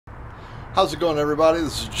How's it going, everybody?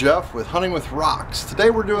 This is Jeff with Hunting with Rocks. Today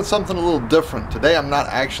we're doing something a little different. Today I'm not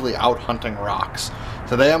actually out hunting rocks.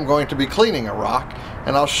 Today I'm going to be cleaning a rock,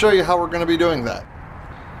 and I'll show you how we're going to be doing that.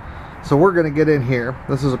 So we're going to get in here.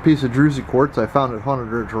 This is a piece of druzy quartz I found at Haunted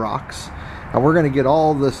Ridge Rocks, and we're going to get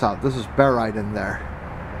all this out. This is barite in there.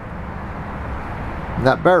 And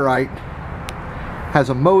that barite has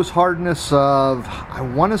a Mohs hardness of, I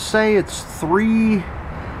want to say it's 3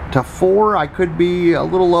 to 4. I could be a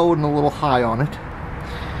little low and a little high on it.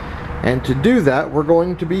 And to do that, we're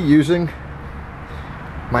going to be using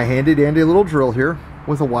my handy dandy little drill here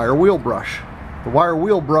with a wire wheel brush. The wire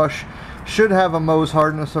wheel brush should have a Mohs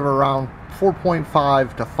hardness of around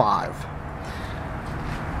 4.5 to 5.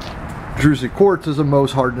 Druzy quartz is a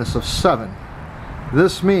Mohs hardness of 7.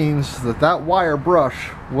 This means that that wire brush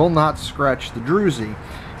will not scratch the druzy,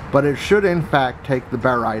 but it should in fact take the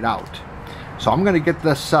barite out. So I'm going to get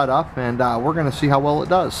this set up, and we're going to see how well it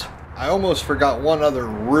does. I almost forgot one other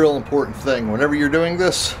real important thing. Whenever you're doing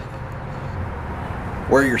this,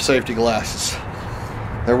 wear your safety glasses.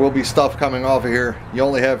 There will be stuff coming off of here. You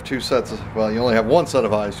only have you only have one set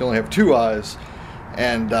of eyes. You only have 2 eyes.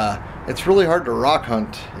 And it's really hard to rock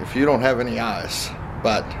hunt if you don't have any eyes.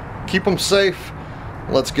 But keep them safe.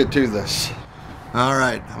 Let's get to this.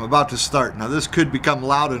 Alright, I'm about to start. Now this could become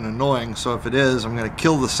loud and annoying, so if it is, I'm going to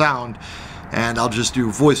kill the sound. And I'll just do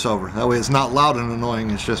voiceover. That way it's not loud and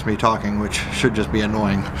annoying, it's just me talking, which should just be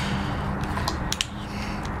annoying.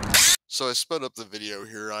 So I sped up the video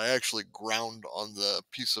here. I actually ground on the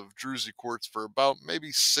piece of druzy quartz for about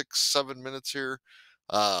maybe 6-7 minutes here.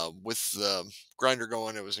 With the grinder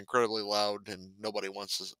going, it was incredibly loud and nobody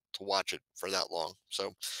wants to watch it for that long.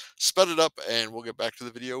 So sped it up and we'll get back to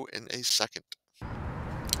the video in a second.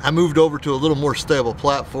 I moved over to a little more stable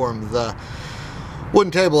platform. The wooden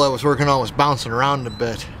table I was working on was bouncing around a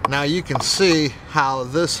bit. Now you can see how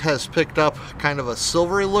this has picked up kind of a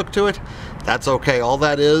silvery look to it. That's okay. All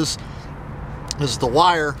that is the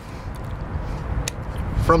wire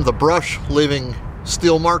from the brush leaving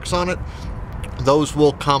steel marks on it. Those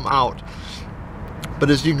will come out. But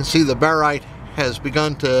as you can see, the barite has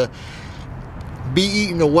begun to be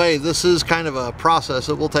eaten away. This is kind of a process.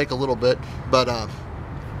 It will take a little bit, but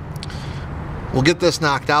we'll get this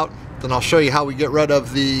knocked out. Then I'll show you how we get rid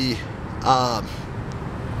of the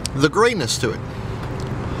grayness to it.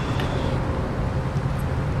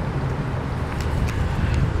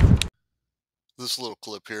 This little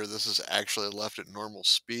clip here, this is actually left at normal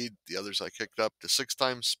speed. The others I kicked up to 6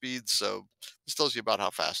 times speed, so this tells you about how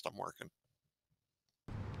fast I'm working.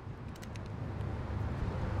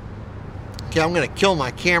 Okay, I'm going to kill my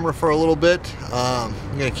camera for a little bit. I'm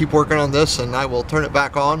going to keep working on this, and I will turn it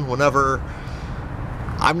back on whenever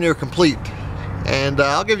I'm near complete. And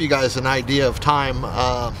I'll give you guys an idea of time.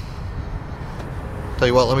 Tell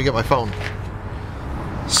you what, let me get my phone.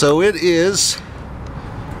 So it is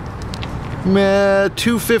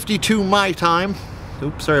 2:52 my time.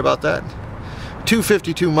 Oops, sorry about that.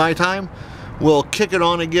 2:52 my time. We'll kick it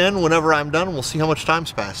on again whenever I'm done. We'll see how much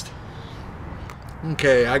time's passed.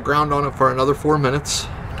 Okay, I ground on it for another 4 minutes.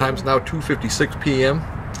 Time's now 2:56 p.m.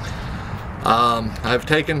 I've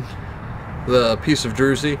taken the piece of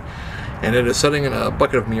druzy and it is sitting in a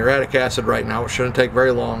bucket of muriatic acid right now. It shouldn't take very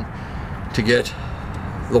long to get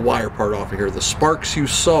the wire part off of here. The sparks you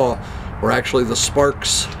saw were actually the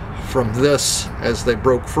sparks from this as they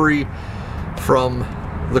broke free from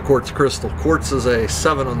the quartz crystal. Quartz is a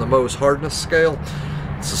 7 on the Mohs hardness scale.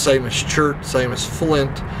 It's the same as chert, same as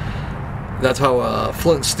flint. That's how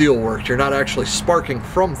flint steel works. You're not actually sparking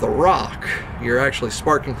from the rock. You're actually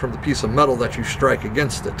sparking from the piece of metal that you strike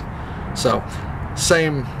against it. So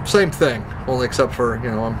same thing, only except for,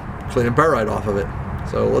 you know, I'm cleaning barite off of it.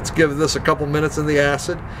 So let's give this a couple minutes in the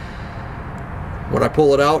acid. When I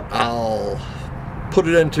pull it out, I'll put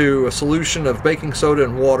it into a solution of baking soda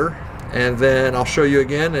and water, and then I'll show you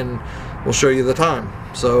again and we'll show you the time.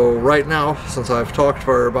 So right now, since I've talked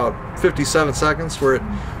for about 57 seconds, we're at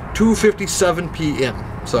 2:57 p.m.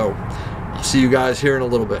 So I'll see you guys here in a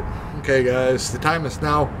little bit. Okay guys, the time is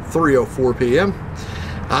now 3:04 p.m.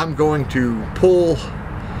 I'm going to pull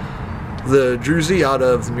the druzy out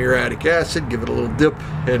of the muriatic acid, give it a little dip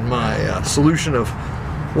in my solution of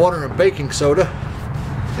water and baking soda.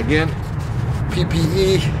 Again,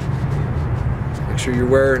 PPE. Make sure you're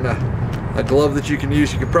wearing a glove that you can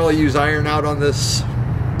use. You could probably use iron out on this.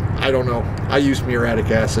 I don't know. I use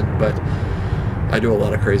muriatic acid, but I do a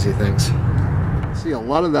lot of crazy things. See, a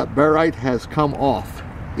lot of that barite has come off.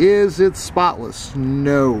 Is it spotless?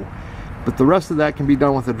 No. But the rest of that can be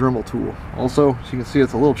done with a Dremel tool. Also, as you can see,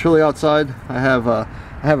 it's a little chilly outside. I have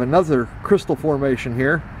another crystal formation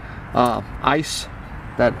here, ice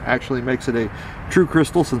That actually makes it a true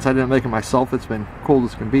crystal. Since I didn't make it myself, it's been cold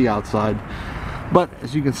as can be outside. But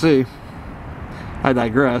as you can see, I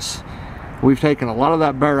digress. We've taken a lot of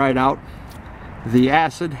that barite out. The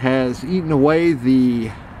acid has eaten away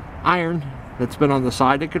the iron that's been on the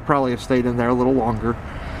side. It could probably have stayed in there a little longer,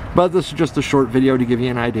 but this is just a short video to give you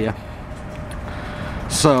an idea.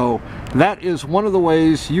 So that is one of the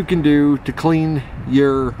ways you can do to clean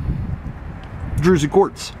your druzy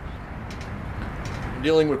quartz.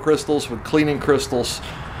 Dealing with crystals, with cleaning crystals,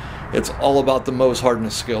 it's all about the Mohs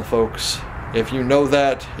hardness scale, folks. If you know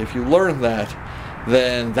that, if you learn that,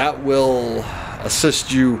 then that will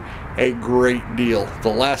assist you a great deal. The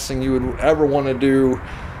last thing you would ever want to do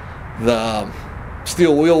the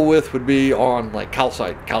steel wheel with would be on like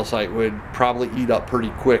calcite. Calcite would probably eat up pretty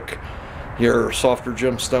quick your softer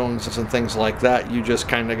gemstones and things like that. You just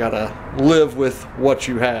kind of gotta live with what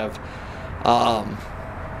you have.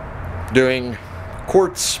 Doing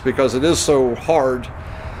quartz, because it is so hard,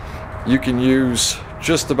 you can use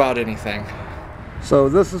just about anything. So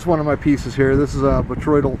this is one of my pieces here. This is a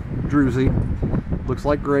botryoidal druzy. Looks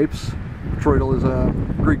like grapes. Botryoidal is a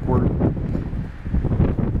Greek word.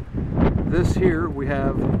 This here we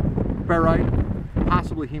have barite,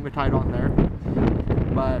 possibly hematite on there.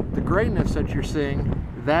 But the grayness that you're seeing,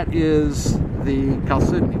 that is the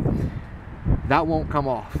chalcedony. That won't come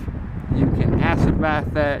off. You can acid bath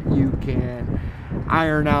that, you can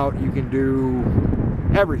iron out, you can do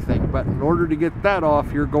everything. But in order to get that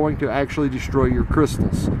off, you're going to actually destroy your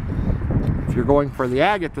crystals. If you're going for the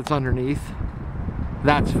agate that's underneath,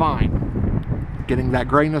 that's fine. Getting that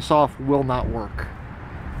grayness off will not work.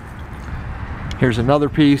 Here's another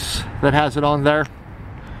piece that has it on there.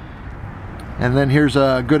 And then here's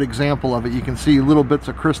a good example of it. You can see little bits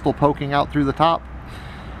of crystal poking out through the top.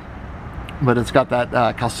 But it's got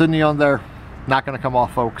that chalcedony on there. Not going to come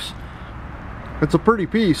off, folks. It's a pretty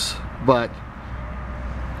piece, but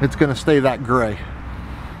it's going to stay that gray.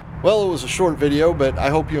 Well, it was a short video, but I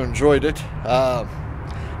hope you enjoyed it.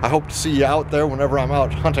 I hope to see you out there whenever I'm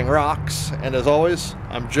out hunting rocks. And as always,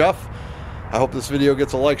 I'm Jeff. I hope this video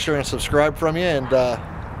gets a like, share, and subscribe from you, and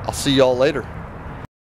I'll see y'all later.